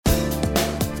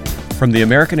From the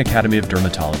American Academy of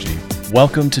Dermatology,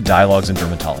 welcome to Dialogues in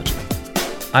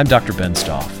Dermatology. I'm Dr. Ben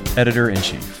Stoff,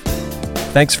 Editor-in-Chief.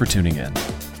 Thanks for tuning in.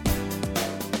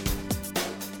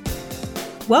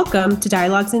 Welcome to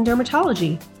Dialogues in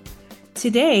Dermatology.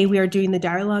 Today, we are doing the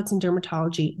Dialogues in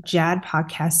Dermatology JAAD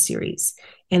podcast series,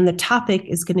 and the topic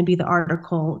is going to be the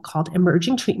article called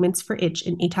Emerging Treatments for Itch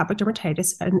and Atopic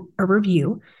Dermatitis, a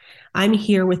Review. I'm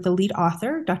here with the lead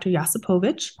author, Dr.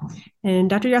 Yosipovitch, and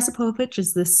Dr. Yosipovitch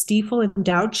is the Stiefel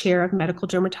Endowed Chair of Medical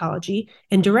Dermatology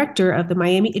and Director of the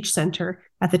Miami Itch Center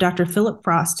at the Dr. Philip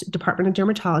Frost Department of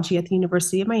Dermatology at the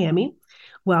University of Miami.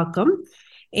 Welcome.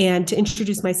 And to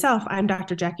introduce myself, I'm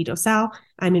Dr. Jackie Dosal.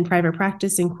 I'm in private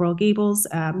practice in Coral Gables,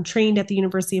 trained at the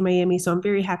University of Miami, so I'm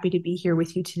very happy to be here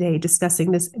with you today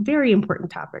discussing this very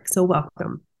important topic. So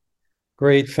welcome.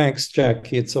 Great. Thanks,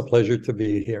 Jackie. It's a pleasure to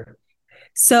be here.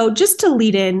 So just to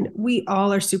lead in, we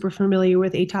all are super familiar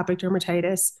with atopic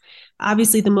dermatitis.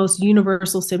 Obviously, the most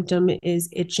universal symptom is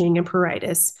itching and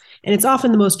pruritus, and it's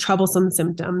often the most troublesome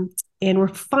symptom. And we're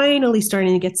finally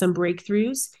starting to get some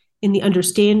breakthroughs in the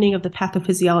understanding of the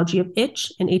pathophysiology of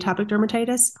itch and atopic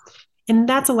dermatitis. And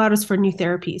that's allowed us for new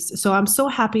therapies. So I'm so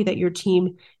happy that your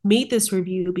team made this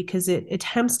review because it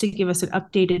attempts to give us an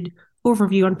updated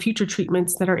overview on future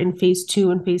treatments that are in phase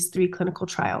 2 and phase 3 clinical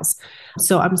trials.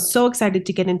 So I'm so excited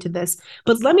to get into this.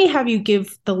 But let me have you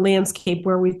give the landscape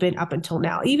where we've been up until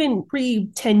now. Even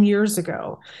 10 years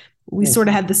ago, we sort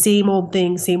of had the same old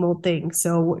thing.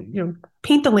 So,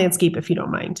 paint the landscape if you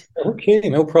don't mind. Okay,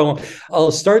 no problem.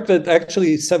 I'll start that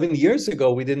actually 7 years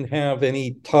ago, we didn't have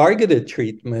any targeted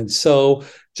treatment. So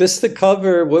just to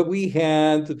cover what we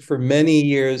had for many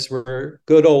years were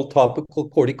good old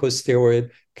topical corticosteroid,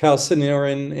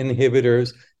 calcineurin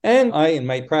inhibitors. And I, in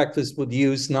my practice, would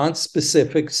use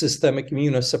non-specific systemic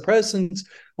immunosuppressants.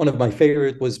 One of my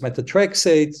favorite was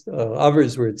methotrexate.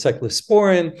 Others were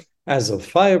cyclosporin,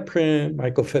 azathioprine,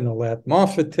 mycophenolate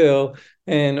mofetil,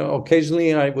 and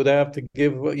occasionally I would have to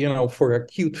give, for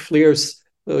acute flares,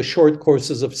 short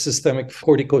courses of systemic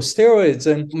corticosteroids.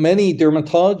 And many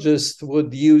dermatologists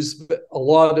would use a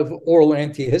lot of oral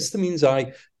antihistamines.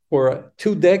 I, for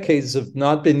 2 decades, have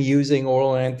not been using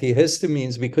oral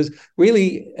antihistamines because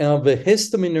really the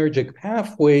histaminergic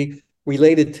pathway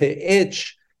related to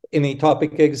itch in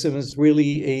atopic eczema is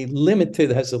really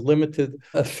has a limited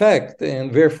effect,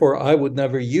 and therefore I would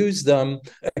never use them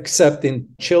except in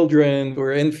children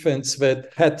or infants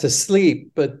that had to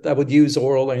sleep. But I would use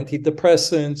oral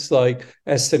antidepressants like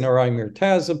SNRI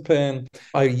mirtazapine.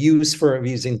 I use for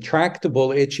these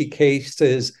intractable itchy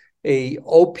cases a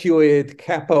opioid,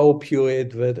 kappa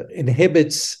opioid that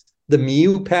inhibits the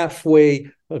mu pathway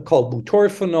called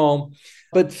butorphanol.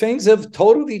 But things have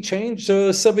totally changed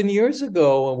 7 years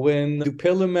ago when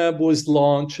dupilumab was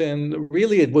launched, and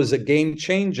really it was a game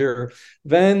changer.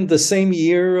 Then the same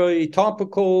year, a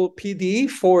topical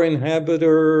PDE4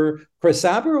 inhibitor,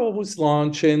 crisaborole, was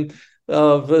launched, and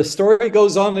the story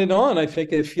goes on and on. I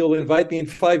think if you'll invite me in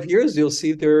 5 years, you'll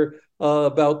see there are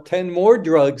about 10 more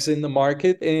drugs in the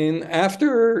market. And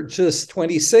after just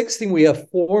 2016, we have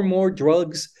 4 more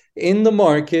drugs in the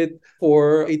market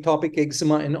for atopic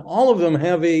eczema, and all of them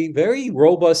have a very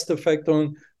robust effect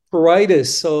on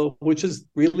pruritus, which is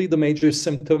really the major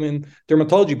symptom in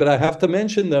dermatology, but I have to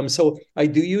mention them. So I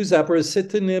do use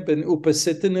abrocitinib and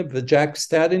upadacitinib, the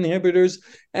JAK-STAT inhibitors,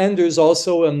 and there's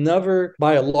also another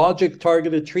biologic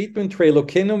targeted treatment,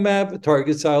 tralokinumab, that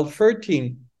targets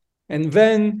IL-13. And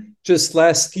then just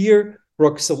last year,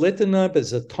 ruxolitinib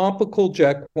is a topical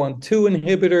JAK1/2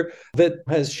 inhibitor that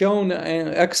has shown an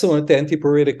excellent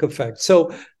antipruritic effect.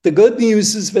 So the good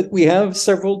news is that we have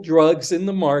several drugs in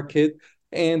the market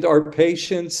and our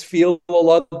patients feel a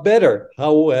lot better.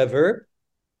 However,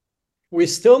 we're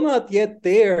still not yet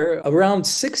there. Around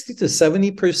 60 to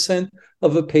 70%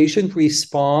 of a patient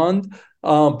respond,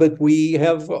 but we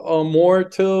have more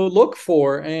to look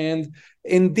for. And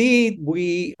indeed,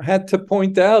 we had to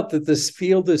point out that this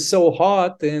field is so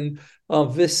hot, and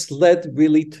this led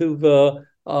really to the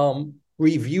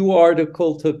review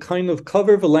article to kind of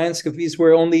cover the landscape. These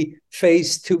were only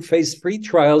phase 2, phase 3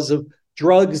 trials of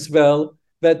drugs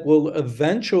that will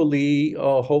eventually,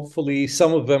 hopefully,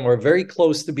 some of them are very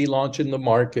close to be launched in the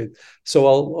market. So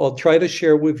I'll try to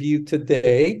share with you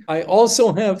today. I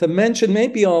also have to mention,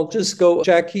 maybe I'll just go,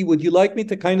 Jackie, would you like me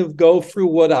to kind of go through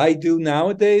what I do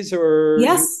nowadays? Or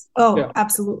Yes.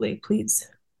 Absolutely. Please.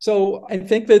 So I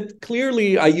think that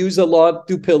clearly I use a lot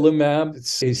dupilumab.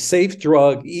 It's a safe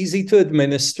drug, easy to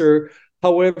administer.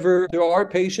 However, there are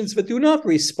patients that do not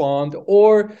respond,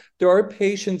 or there are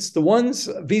patients,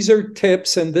 these are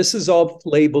tips, and this is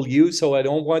off-label use, so I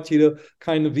don't want you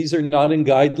to these are not in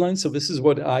guidelines, so this is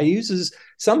what I use, is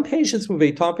some patients with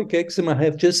atopic eczema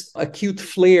have just acute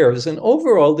flares, and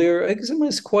overall their eczema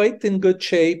is quite in good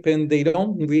shape, and they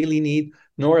don't really need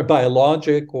nor a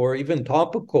biologic or even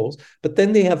topicals, but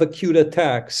then they have acute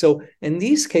attacks. So in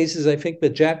these cases, I think the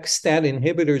JAK-STAT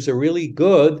inhibitors are really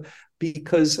good,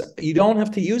 because you don't have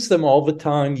to use them all the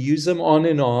time, use them on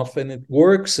and off, and it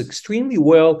works extremely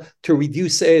well to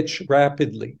reduce itch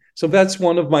rapidly. So that's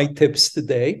one of my tips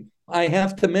today. I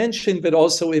have to mention that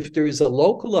also if there is a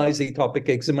localized atopic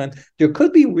eczema, there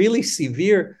could be really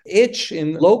severe itch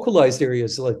in localized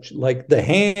areas like the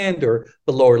hand or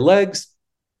the lower legs.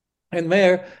 And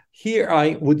here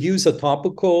I would use a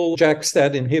topical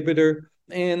JAK-STAT inhibitor.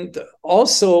 And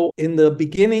also in the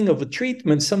beginning of a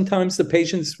treatment, sometimes the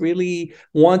patients really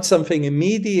want something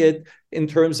immediate in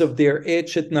terms of their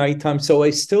itch at nighttime. So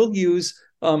I still use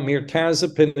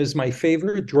mirtazapine as my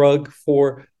favorite drug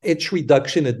for itch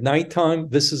reduction at nighttime.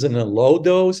 This is in a low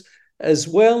dose, as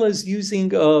well as using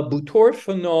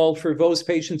butorphanol for those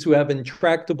patients who have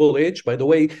intractable itch. By the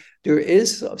way, there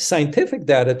is scientific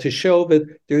data to show that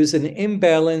there is an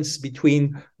imbalance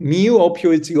between mu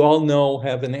opioids, you all know,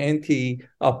 have an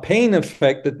anti-pain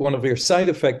effect, that one of their side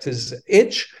effects is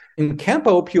itch. And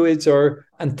kappa opioids are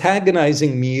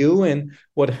antagonizing mu. And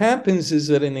what happens is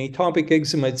that in atopic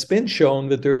eczema, it's been shown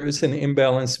that there is an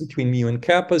imbalance between mu and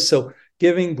kappa. So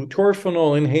giving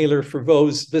butorphanol inhaler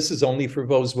this is only for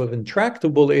those with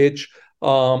intractable itch,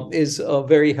 is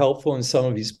very helpful in some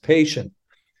of these patients.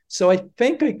 So I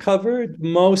think I covered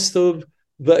most of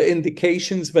the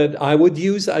indications that I would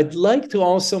use. I'd like to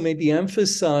also maybe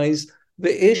emphasize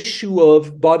the issue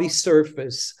of body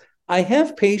surface. I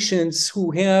have patients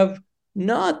who have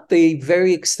not a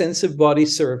very extensive body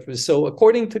surface. So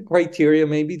according to criteria,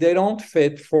 maybe they don't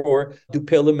fit for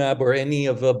dupilumab or any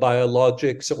of the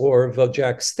biologics or the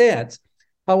JAK-STATs.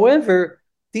 However,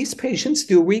 these patients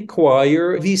do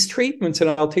require these treatments, and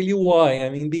I'll tell you why. I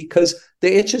mean, because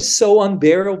the itch is so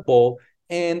unbearable.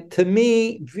 And to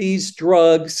me, these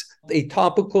drugs, a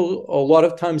topical, a lot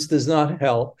of times does not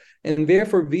help. And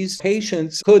therefore, these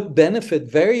patients could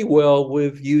benefit very well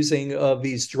with using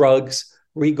these drugs,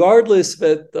 regardless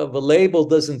that the label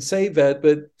doesn't say that.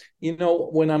 But,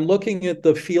 when I'm looking at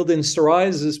the field in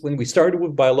psoriasis, when we started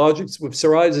with biologics with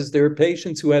psoriasis, there are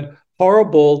patients who had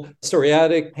horrible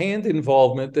psoriatic hand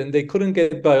involvement and they couldn't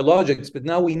get biologics. But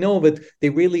now we know that they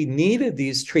really needed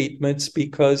these treatments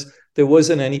because there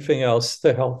wasn't anything else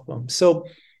to help them. So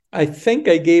I think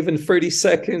I gave in 30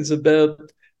 seconds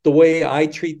about the way I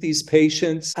treat these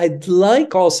patients. I'd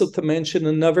like also to mention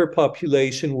another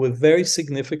population with very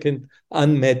significant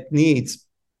unmet needs.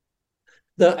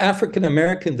 The African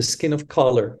American, the skin of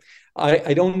color.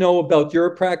 I don't know about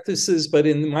your practices, but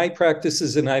in my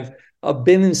practices, and I've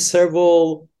been in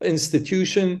several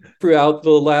institutions throughout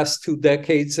the last 2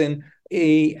 decades, and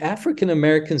African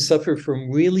Americans suffer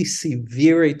from really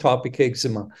severe atopic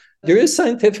eczema. There is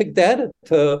scientific data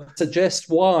to suggest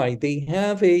why. They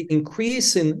have an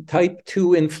increase in type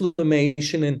 2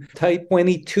 inflammation and type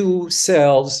 22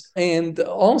 cells. And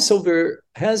also there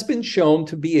has been shown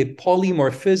to be a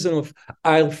polymorphism of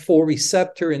IL-4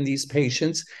 receptor in these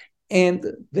patients. And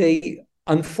they,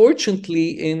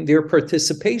 unfortunately, in their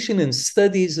participation in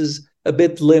studies is a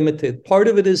bit limited. Part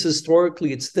of it is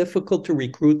historically it's difficult to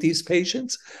recruit these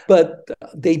patients, but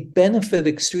they benefit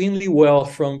extremely well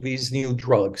from these new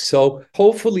drugs. So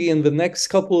hopefully in the next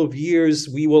couple of years,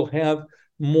 we will have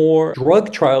more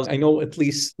drug trials. I know at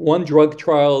least one drug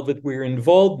trial that we're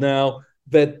involved now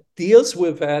that deals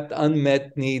with that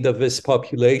unmet need of this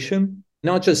population.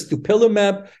 Not just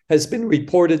dupilumab has been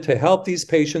reported to help these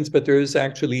patients, but there is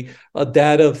actually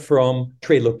data from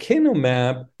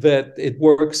tralokinumab that it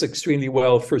works extremely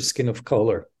well for skin of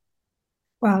color.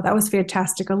 Wow, that was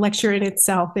fantastic. A lecture in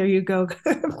itself. There you go,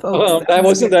 folks. Well, that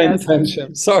wasn't the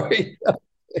intention. Sorry.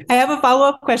 I have a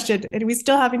follow-up question, and we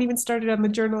still haven't even started on the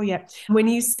journal yet. When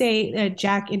you say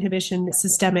JAK inhibition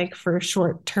systemic for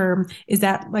short term, is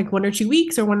that like 1 or 2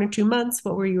 weeks or 1 or 2 months?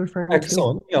 What were you referring to?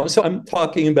 Excellent. So I'm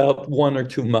talking about 1 or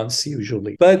 2 months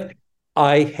usually. But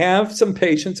I have some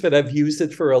patients that have used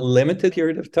it for a limited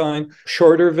period of time,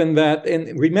 shorter than that.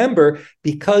 And remember,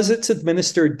 because it's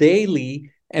administered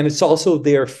daily, and it's also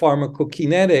their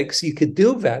pharmacokinetics, you could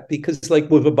do that because like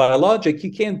with a biologic,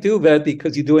 you can't do that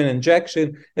because you do an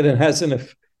injection and it has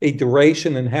a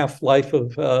duration and half-life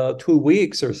of 2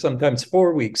 weeks or sometimes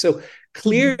 4 weeks. So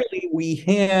clearly we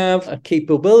have a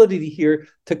capability here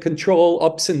to control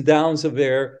ups and downs of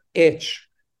their itch.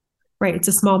 Right. It's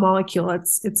a small molecule.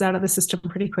 It's out of the system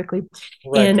pretty quickly.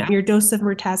 Right. And your dose of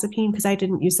mirtazapine, because I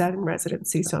didn't use that in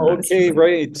residency, so I'm not as Okay, familiar.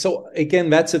 right. So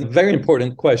again, that's a very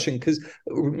important question because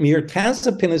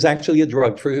mirtazapine is actually a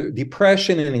drug for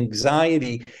depression and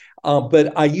anxiety.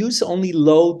 But I use only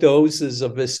low doses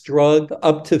of this drug,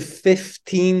 up to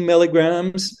 15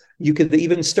 milligrams. You could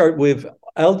even start with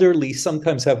elderly,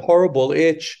 sometimes have horrible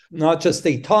itch, not just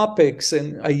atopics.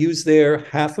 And I use their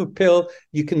half a pill.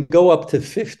 You can go up to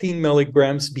 15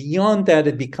 milligrams. Beyond that,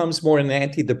 it becomes more an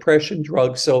antidepressant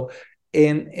drug. So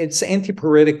and its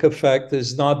antipyretic effect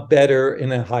is not better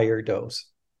in a higher dose.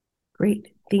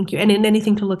 Great. Thank you. And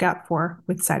anything to look out for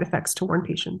with side effects to warn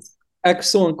patients?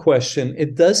 Excellent question.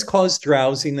 It does cause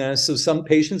drowsiness, so some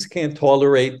patients can't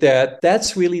tolerate that.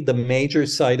 That's really the major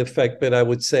side effect that I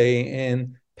would say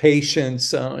in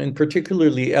patients, and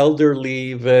particularly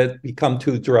elderly, that become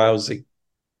too drowsy.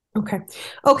 Okay.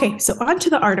 So on to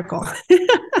the article.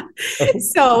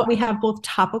 So we have both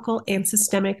topical and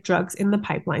systemic drugs in the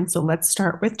pipeline. So let's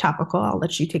start with topical. I'll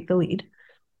let you take the lead.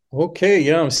 Okay,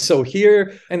 yeah. So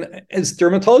here, and as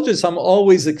dermatologists, I'm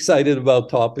always excited about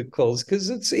topicals because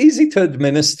it's easy to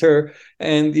administer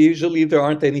and usually there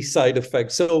aren't any side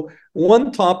effects. So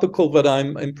one topical that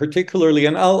I'm in particularly,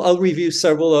 and I'll review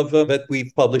several of them that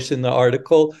we've published in the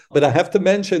article, but I have to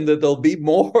mention that there'll be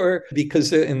more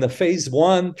because in the phase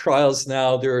 1 trials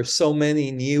now, there are so many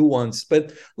new ones.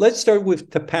 But let's start with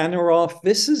tapinarof.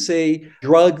 This is a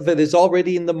drug that is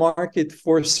already in the market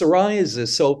for psoriasis,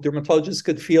 so dermatologists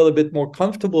could feel a bit more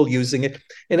comfortable using it.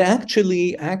 It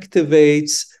actually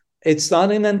activates, it's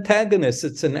not an antagonist,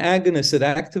 it's an agonist. It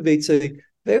activates a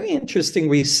very interesting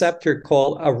receptor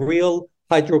called a aryl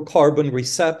hydrocarbon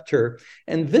receptor.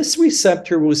 And this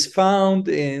receptor was found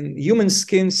in human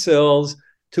skin cells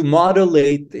to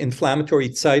modulate inflammatory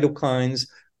cytokines,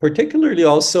 particularly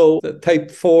also the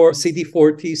type 4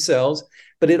 CD4 T cells,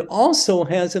 but it also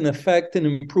has an effect in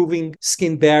improving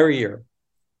skin barrier.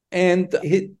 And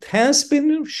it has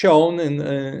been shown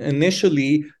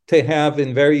initially to have,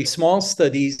 in very small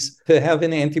studies, to have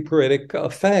an antipyretic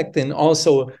effect and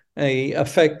also a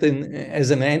effect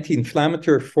as an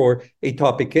anti-inflammatory for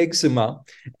atopic eczema.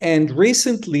 And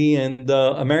recently in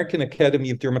the American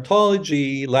Academy of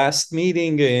Dermatology last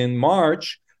meeting in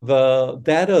March, the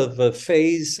data of the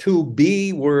phase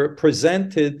 2B were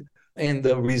presented, and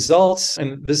the results,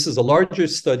 and this is a larger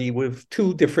study with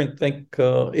two different,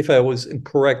 if I was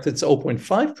incorrect, it's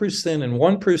 0.5% and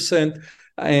 1%.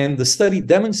 And the study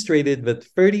demonstrated that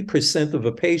 30% of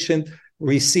a patient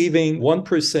receiving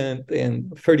 1% and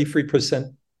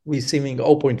 33% receiving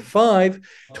 0.5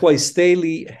 twice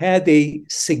daily had a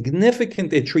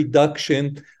significant itch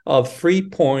reduction of 3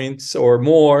 points or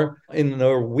more in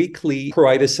their weekly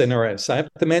pruritus NRS. I have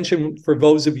to mention, for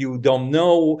those of you who don't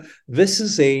know, this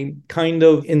is a kind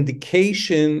of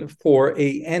indication for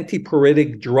a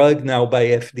antipyretic drug now by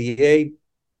FDA.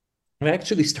 I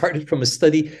actually started from a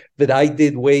study that I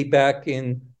did way back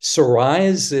in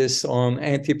psoriasis on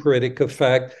antipyretic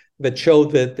effect that showed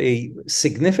that a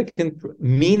significant,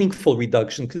 meaningful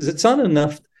reduction, because it's not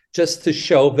enough just to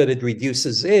show that it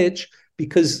reduces itch,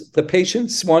 because the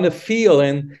patients want to feel,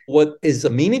 and what is a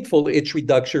meaningful itch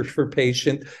reduction for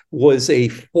patient was a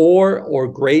 4 or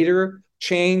greater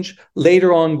change.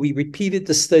 Later on, we repeated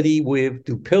the study with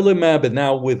dupilumab and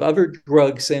now with other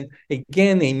drugs. And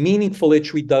again, a meaningful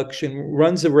itch reduction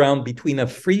runs around between a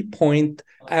 3-point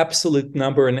absolute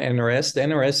number in NRS. The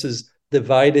NRS is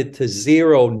divided to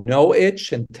 0, no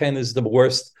itch, and 10 is the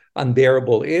worst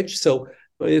unbearable itch. So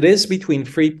it is between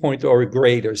 3 point or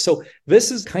greater. So this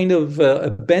is kind of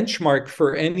a benchmark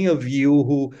for any of you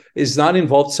who is not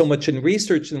involved so much in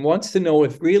research and wants to know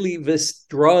if really this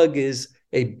drug is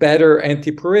a better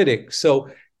antipyretic. So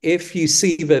if you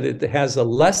see that it has a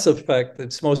less effect,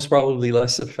 it's most probably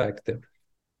less effective.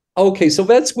 Okay, so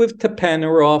that's with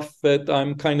tapinarof that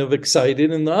I'm kind of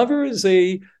excited. And the other is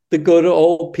the good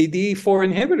old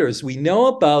PDE4 inhibitors. We know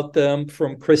about them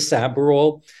from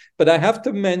crisaborole, but I have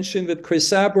to mention that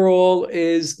crisaborole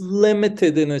is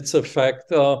limited in its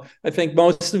effect. I think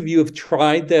most of you have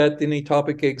tried that in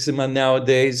atopic eczema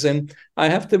nowadays, and I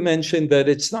have to mention that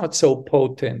it's not so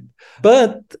potent.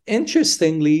 But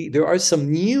interestingly, there are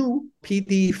some new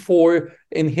PDE4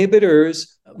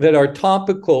 inhibitors that are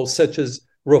topical, such as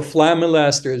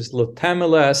roflumilast, there's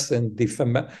lotamilast, and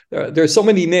there's so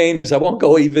many names, I won't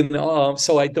go even,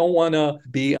 so I don't want to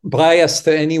be biased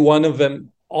to any one of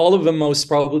them. All of them most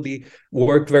probably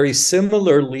work very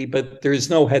similarly, but there's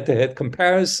no head-to-head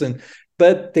comparison.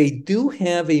 but they do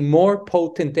have a more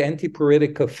potent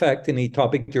antipruritic effect in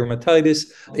atopic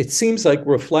dermatitis. It seems like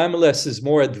roflumilast is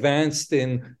more advanced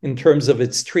in terms of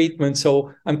its treatment.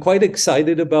 So I'm quite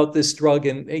excited about this drug.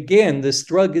 And again, this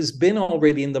drug has been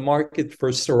already in the market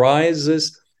for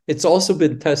psoriasis. It's also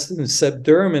been tested in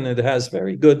sebderm, and it has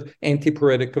very good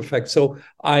antipruritic effect. So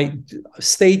I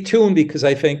stay tuned because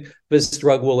I think this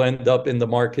drug will end up in the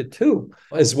market too,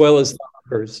 as well as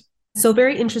others. So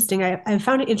very interesting. I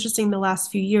found it interesting the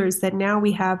last few years that now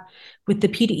we have, with the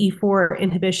PDE4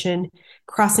 inhibition,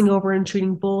 crossing over and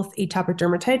treating both atopic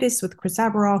dermatitis with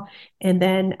crisaborole and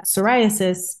then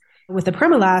psoriasis with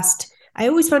apremilast. I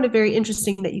always found it very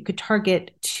interesting that you could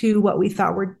target two what we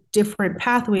thought were different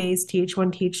pathways,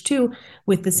 Th1, Th2,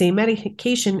 with the same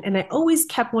medication. And I always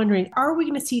kept wondering, are we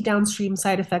going to see downstream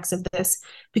side effects of this?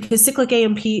 Because cyclic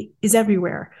AMP is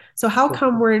everywhere. So how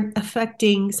come we're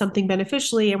affecting something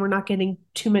beneficially and we're not getting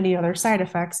too many other side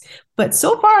effects? But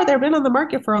so far, they've been on the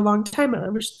market for a long time,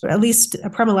 at least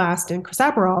apremilast and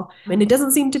crisaborole. And it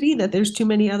doesn't seem to be that there's too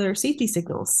many other safety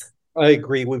signals. I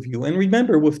agree with you. And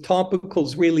remember, with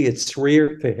topicals, really, it's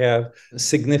rare to have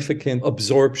significant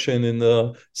absorption in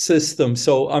the system.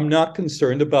 So I'm not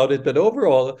concerned about it. But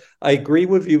overall, I agree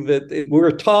with you that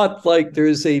we're taught like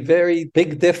there's a very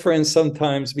big difference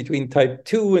sometimes between type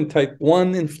 2 and type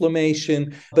 1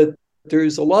 inflammation. But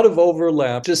there's a lot of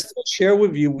overlap. Just to share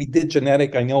with you, we did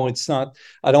genetic. I know it's not,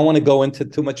 I don't want to go into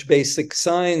too much basic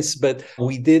science, but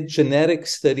we did genetic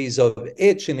studies of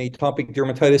itch and atopic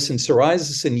dermatitis and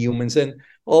psoriasis in humans. And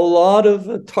a lot of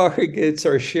the targets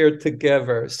are shared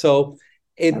together. So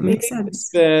it makes sense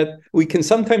that we can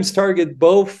sometimes target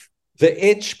both the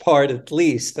itch part, at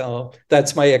least.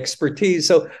 That's my expertise.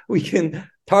 So we can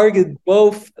target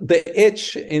both the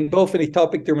itch in both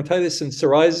atopic dermatitis and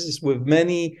psoriasis with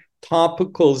many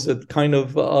topicals that kind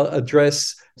of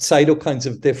address cytokines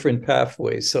of different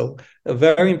pathways. So a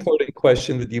very important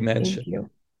question that you mentioned. Thank you.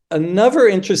 Another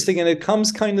interesting, and it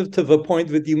comes kind of to the point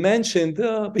that you mentioned,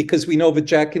 because we know the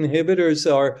JAK inhibitors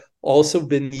are also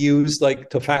been used,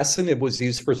 like tofacitinib was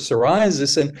used for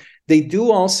psoriasis, and they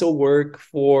do also work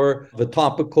for the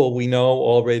topical, we know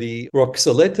already,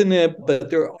 ruxolitinib,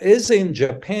 but there is in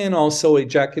Japan also a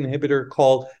JAK inhibitor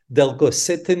called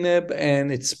delgocitinib,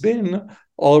 and it's been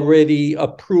already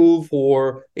approved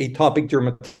for atopic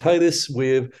dermatitis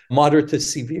with moderate to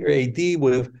severe AD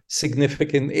with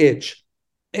significant itch.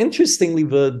 Interestingly,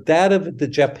 the data that the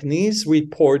Japanese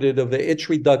reported of the itch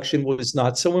reduction was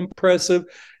not so impressive.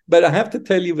 But I have to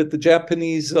tell you that the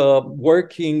Japanese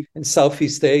working in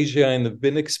Southeast Asia and have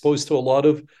been exposed to a lot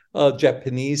of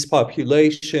Japanese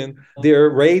population, their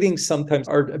ratings sometimes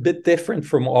are a bit different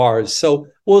from ours. So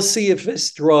we'll see if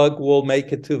this drug will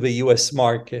make it to the US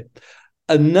market.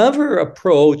 Another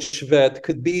approach that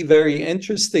could be very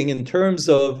interesting in terms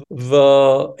of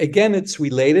again, it's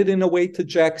related in a way to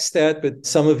JAK-STAT, but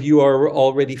some of you are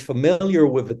already familiar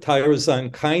with the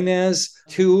tyrosine kinase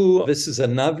 2. This is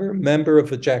another member of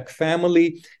the JAK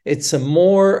family. It's a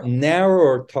more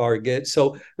narrower target.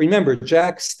 So remember,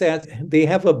 JAK-STAT, they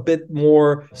have a bit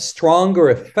more stronger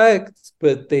effect,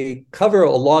 but they cover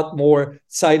a lot more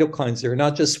cytokines. They're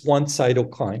not just one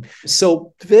cytokine.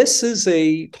 So this is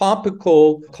a topical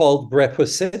called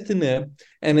brepocitinib,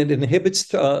 and it inhibits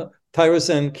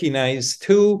tyrosine kinase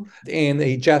 2 and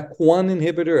a JAK1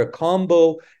 inhibitor, a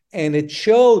combo, and it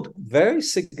showed very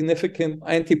significant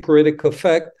antipruritic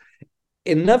effect.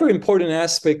 Another important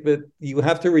aspect that you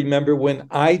have to remember when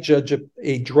I judge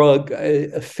a drug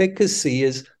efficacy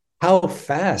is how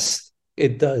fast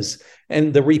it does.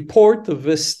 And the report of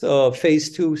this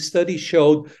phase 2 study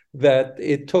showed that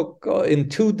it took in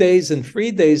 2 days and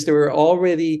 3 days, there were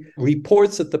already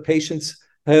reports that the patients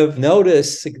have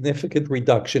noticed significant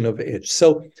reduction of itch.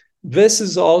 So this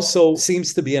is also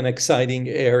seems to be an exciting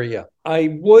area.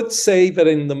 I would say that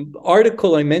in the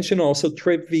article I mentioned also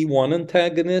TRPV1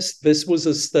 antagonist. This was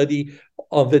a study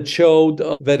that showed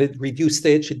that it reduced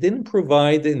itch. It didn't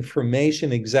provide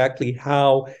information exactly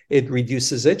how it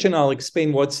reduces itch, and I'll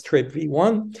explain what's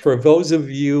TRPV1. For those of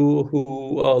you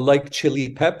who like chili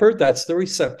pepper, that's the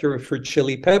receptor for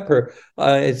chili pepper.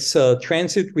 It's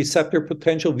transient receptor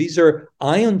potential. These are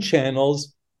ion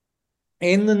channels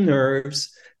in the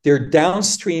nerves. They're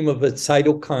downstream of the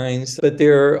cytokines, but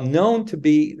they're known to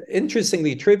be,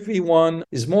 interestingly, TRPV1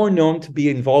 is more known to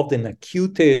be involved in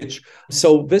acute itch.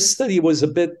 So this study was a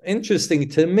bit interesting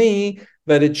to me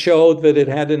that it showed that it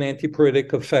had an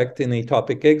antipruritic effect in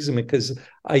atopic eczema, because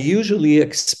I usually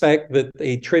expect that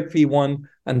a TRPV1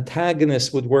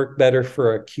 antagonist would work better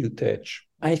for acute itch.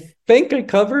 I think I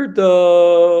covered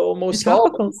almost The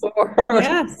topicals.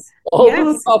 Yes. all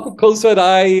Yes. the topicals that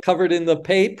I covered in the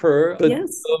paper. But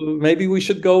Yes. maybe we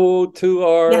should go to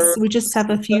our Yes. We just have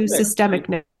a few systemic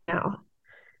now.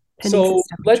 Pending So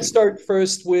systemic let's treatment. start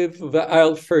first with the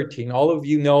IL-13. All of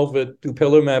you know that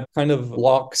dupilumab kind of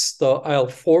blocks the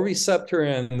IL-4 receptor,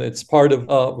 and it's part of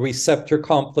a receptor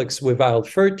complex with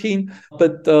IL-13.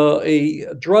 But a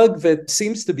drug that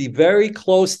seems to be very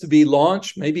close to be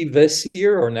launched, maybe this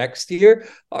year or next year,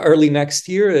 early next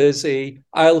year, is a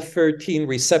IL-13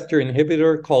 receptor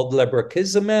inhibitor called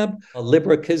lebrikizumab.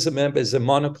 Lebrikizumab is a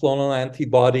monoclonal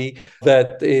antibody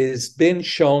that has been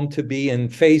shown to be in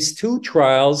phase 2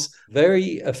 trials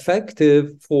very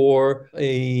effective for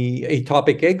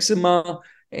atopic eczema,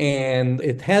 and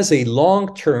it has a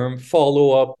long-term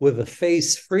follow-up with a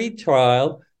phase 3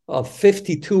 trial of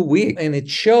 52 weeks. And it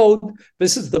showed,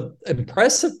 this is the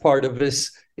impressive part of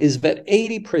this, is that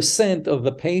 80% of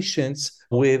the patients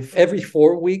with every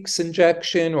 4 weeks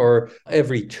injection or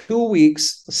every 2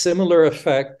 weeks, similar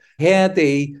effect, had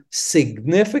a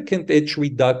significant itch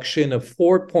reduction of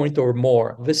 4 point or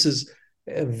more. This is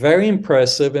very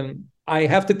impressive. And I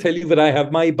have to tell you that I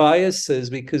have my biases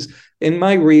because in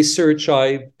my research,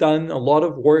 I've done a lot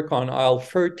of work on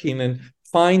IL-13 and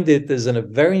find it as a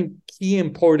very key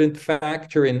important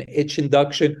factor in itch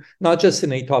induction, not just in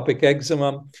atopic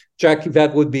eczema. Jackie,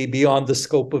 that would be beyond the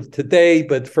scope of today,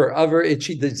 but for other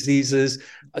itchy diseases.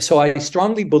 So I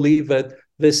strongly believe that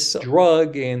this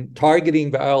drug in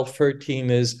targeting the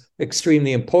IL-13 is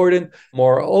extremely important.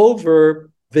 Moreover,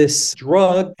 this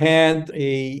drug had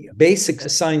a basic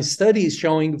science studies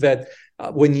showing that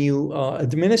when you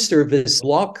administer this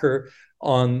blocker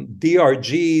on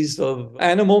DRGs of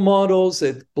animal models,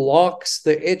 it blocks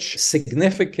the itch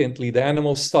significantly. The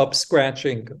animals stop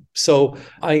scratching. So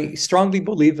I strongly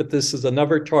believe that this is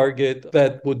another target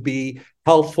that would be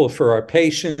helpful for our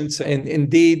patients. And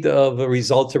indeed, the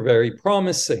results are very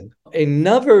promising.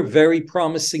 Another very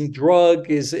promising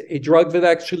drug is a drug that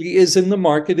actually is in the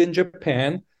market in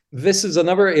Japan. This is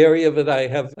another area that I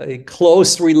have a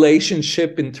close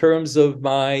relationship in terms of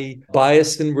my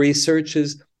bias in research.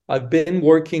 I've been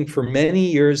working for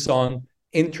many years on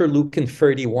interleukin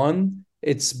 31.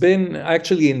 It's been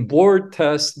actually in board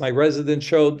tests. My resident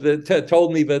told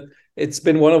me that it's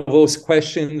been one of those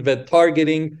questions that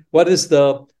targeting what is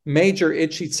the major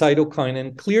itchy cytokine,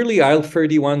 and clearly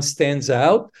IL-31 stands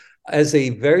out as a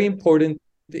very important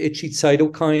itchy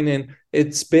cytokine, and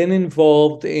it's been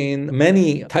involved in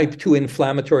many type 2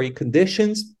 inflammatory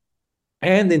conditions.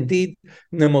 And indeed,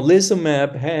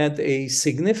 nemolizumab had a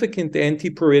significant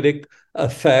antipruritic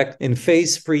effect in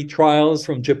phase 3 trials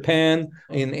from Japan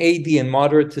in AD and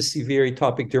moderate to severe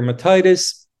atopic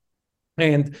dermatitis.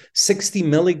 And 60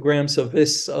 milligrams of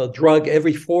this drug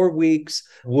every 4 weeks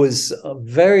was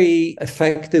very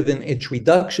effective in itch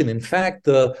reduction. In fact,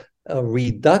 the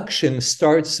reduction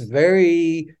starts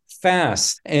very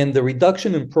fast. And the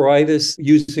reduction in pruritus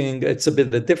using, it's a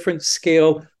bit a different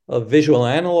scale, a visual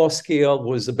analog scale,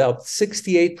 was about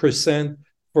 68%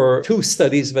 for 2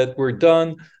 studies that were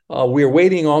done. We're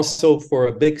waiting also for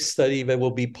a big study that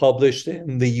will be published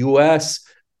in the US,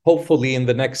 hopefully in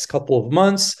the next couple of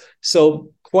months.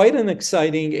 So quite an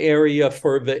exciting area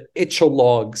for the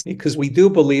itchologs, because we do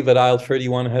believe that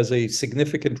IL-31 has a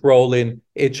significant role in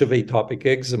itch of atopic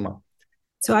eczema.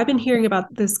 So I've been hearing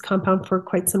about this compound for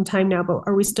quite some time now, but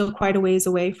are we still quite a ways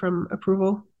away from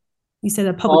approval? You said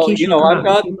a publication. I'm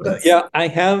not. Yeah, I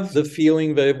have the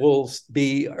feeling that it will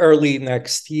be early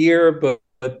next year, but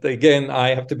again,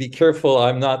 I have to be careful.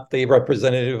 I'm not the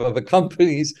representative of the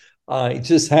companies. I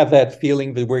just have that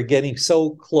feeling that we're getting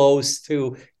so close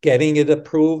to getting it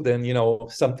approved, and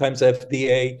sometimes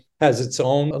FDA has its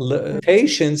own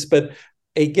limitations, but.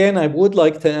 Again, I would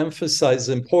like to emphasize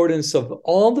the importance of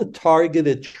all the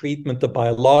targeted treatment. The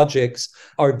biologics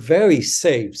are very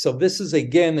safe. So this is,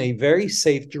 again, a very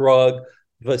safe drug.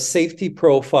 The safety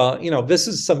profile, this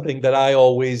is something that I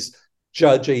always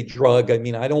judge a drug. I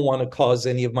mean, I don't want to cause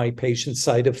any of my patients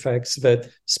side effects that,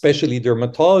 especially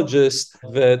dermatologists,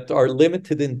 that are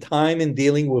limited in time in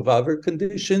dealing with other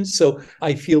conditions. So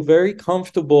I feel very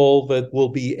comfortable that we'll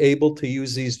be able to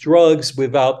use these drugs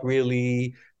without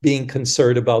really being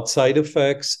concerned about side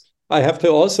effects. I have to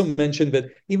also mention that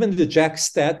even the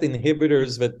JAK-STAT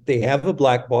inhibitors, that they have a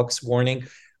black box warning.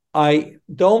 I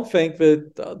don't think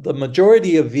that the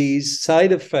majority of these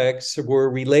side effects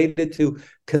were related to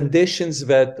conditions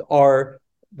that are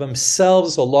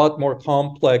themselves a lot more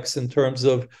complex in terms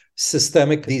of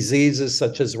systemic diseases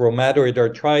such as rheumatoid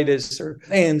arthritis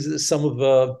and some of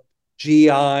the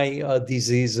GI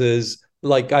diseases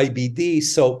like IBD.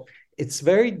 So it's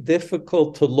very difficult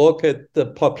to look at the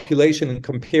population and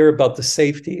compare about the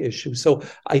safety issue. So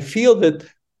I feel that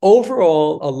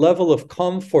overall, a level of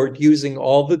comfort using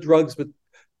all the drugs, but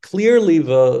clearly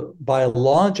the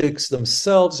biologics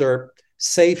themselves are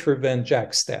safer than JAK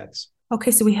stats.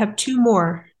 Okay, so we have two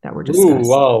more that were discussed. Ooh,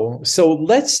 wow. So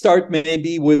let's start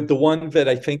maybe with the one that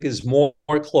I think is more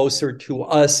closer to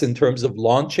us in terms of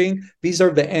launching. These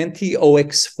are the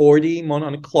anti-OX40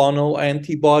 monoclonal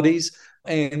antibodies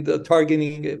and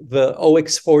targeting the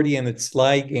OX40 and its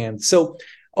ligand. So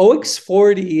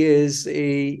OX40 is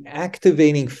a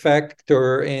activating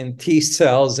factor in T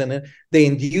cells, and they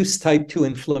induce type 2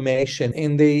 inflammation.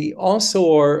 And they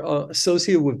also are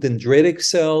associated with dendritic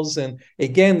cells. And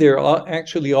again, they're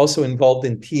actually also involved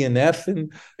in TNF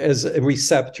as a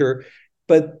receptor.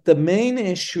 But the main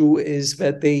issue is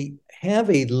that they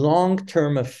have a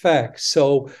long-term effect.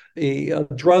 So a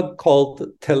drug called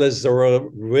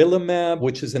telazorlimab,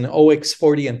 which is an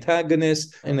OX40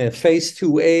 antagonist, in a phase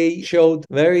 2A showed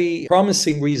very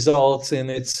promising results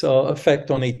in its effect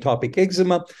on atopic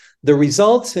eczema. The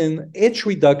results in itch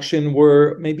reduction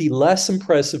were maybe less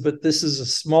impressive, but this is a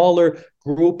smaller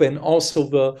group, and also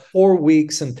the 4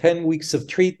 weeks and 10 weeks of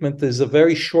treatment is a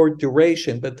very short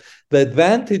duration. But the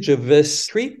advantage of this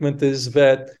treatment is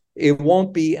that it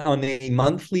won't be on a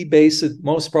monthly basis.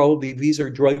 Most probably, these are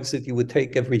drugs that you would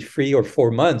take every 3 or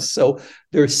 4 months. So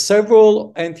there's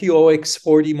several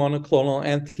anti-OX40 monoclonal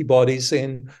antibodies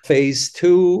in phase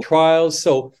 2 trials.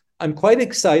 So I'm quite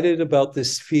excited about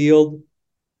this field.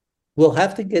 We'll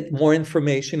have to get more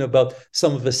information about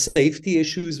some of the safety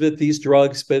issues with these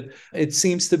drugs, but it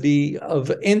seems to be of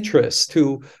interest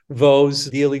to those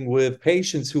dealing with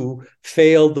patients who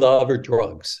failed the other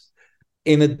drugs.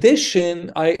 In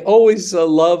addition, I always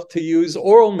love to use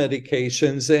oral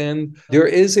medications, and there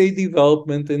is a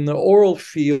development in the oral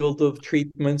field of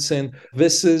treatments, and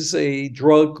this is a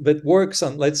drug that works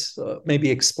on, let's maybe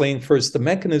explain first the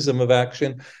mechanism of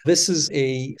action. This is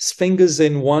a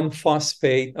sphingosine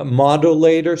 1-phosphate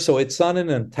modulator, so it's not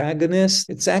an antagonist.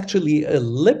 It's actually a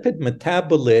lipid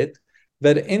metabolite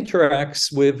that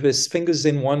interacts with this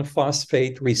sphingosine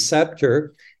 1-phosphate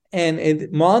receptor, and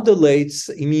it modulates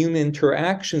immune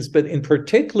interactions, but in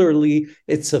particularly,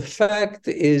 its effect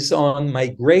is on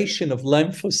migration of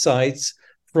lymphocytes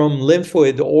from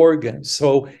lymphoid organs.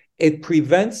 So it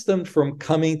prevents them from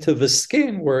coming to the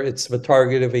skin, where it's the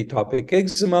target of atopic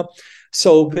eczema.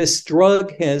 So this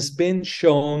drug has been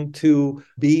shown to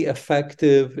be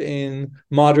effective in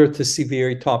moderate to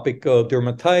severe atopic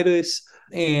dermatitis.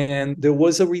 And there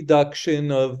was a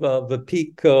reduction of the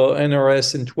peak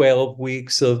NRS in 12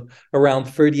 weeks of around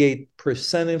 38%,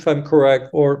 if I'm correct,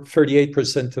 or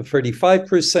 38% to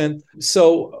 35%.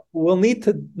 So we'll need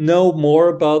to know more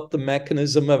about the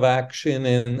mechanism of action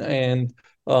and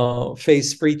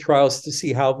phase 3 trials to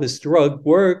see how this drug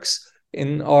works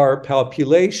in our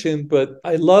population. But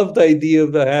I love the idea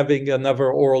of having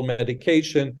another oral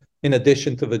medication in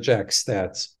addition to the JAK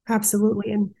stats.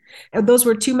 Absolutely. And those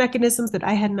were two mechanisms that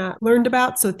I had not learned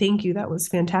about. So thank you. That was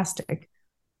fantastic.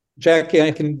 Jackie, I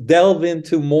can delve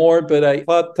into more, but I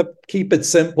thought to keep it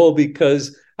simple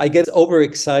because I get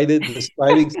overexcited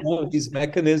describing some of these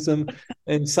mechanisms.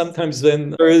 And sometimes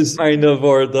then there is kind of,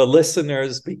 or the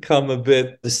listeners become a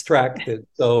bit distracted.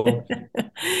 So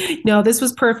no, this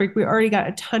was perfect. We already got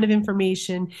a ton of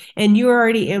information, and you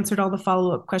already answered all the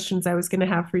follow-up questions I was going to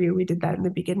have for you. We did that in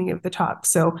the beginning of the talk.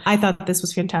 So I thought this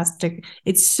was fantastic.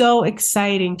 It's so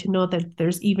exciting to know that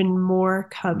there's even more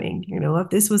coming. You know, if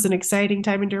this was an exciting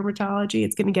time in dermatology,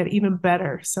 it's going to get even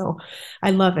better. So I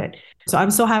love it. So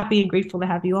I'm so happy and grateful to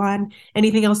have you on.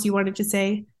 Anything else you wanted to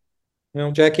say? You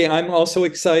know, Jackie, I'm also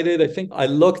excited. I think I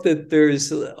looked at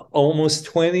there's almost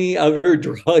 20 other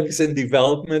drugs in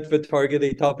development for target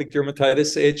atopic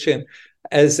dermatitis itch. And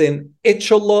as an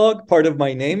itcholog, part of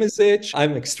my name is itch.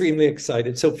 I'm extremely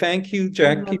excited. So thank you,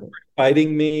 Jackie, for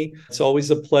inviting me. It's always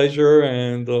a pleasure,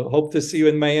 and hope to see you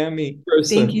in Miami in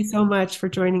person. Thank you so much for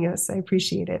joining us. I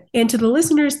appreciate it. And to the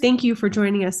listeners, thank you for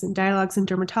joining us in Dialogues in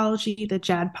Dermatology, the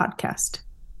JAAD podcast.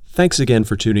 Thanks again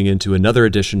for tuning in to another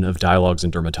edition of Dialogues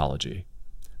in Dermatology.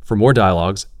 For more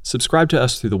dialogues, subscribe to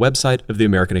us through the website of the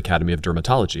American Academy of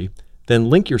Dermatology, then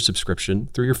link your subscription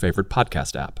through your favorite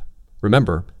podcast app.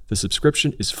 Remember, the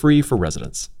subscription is free for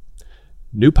residents.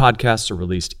 New podcasts are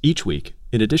released each week,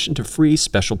 in addition to free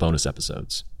special bonus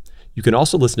episodes. You can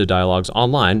also listen to dialogues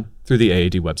online through the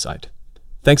AAD website.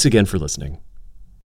 Thanks again for listening.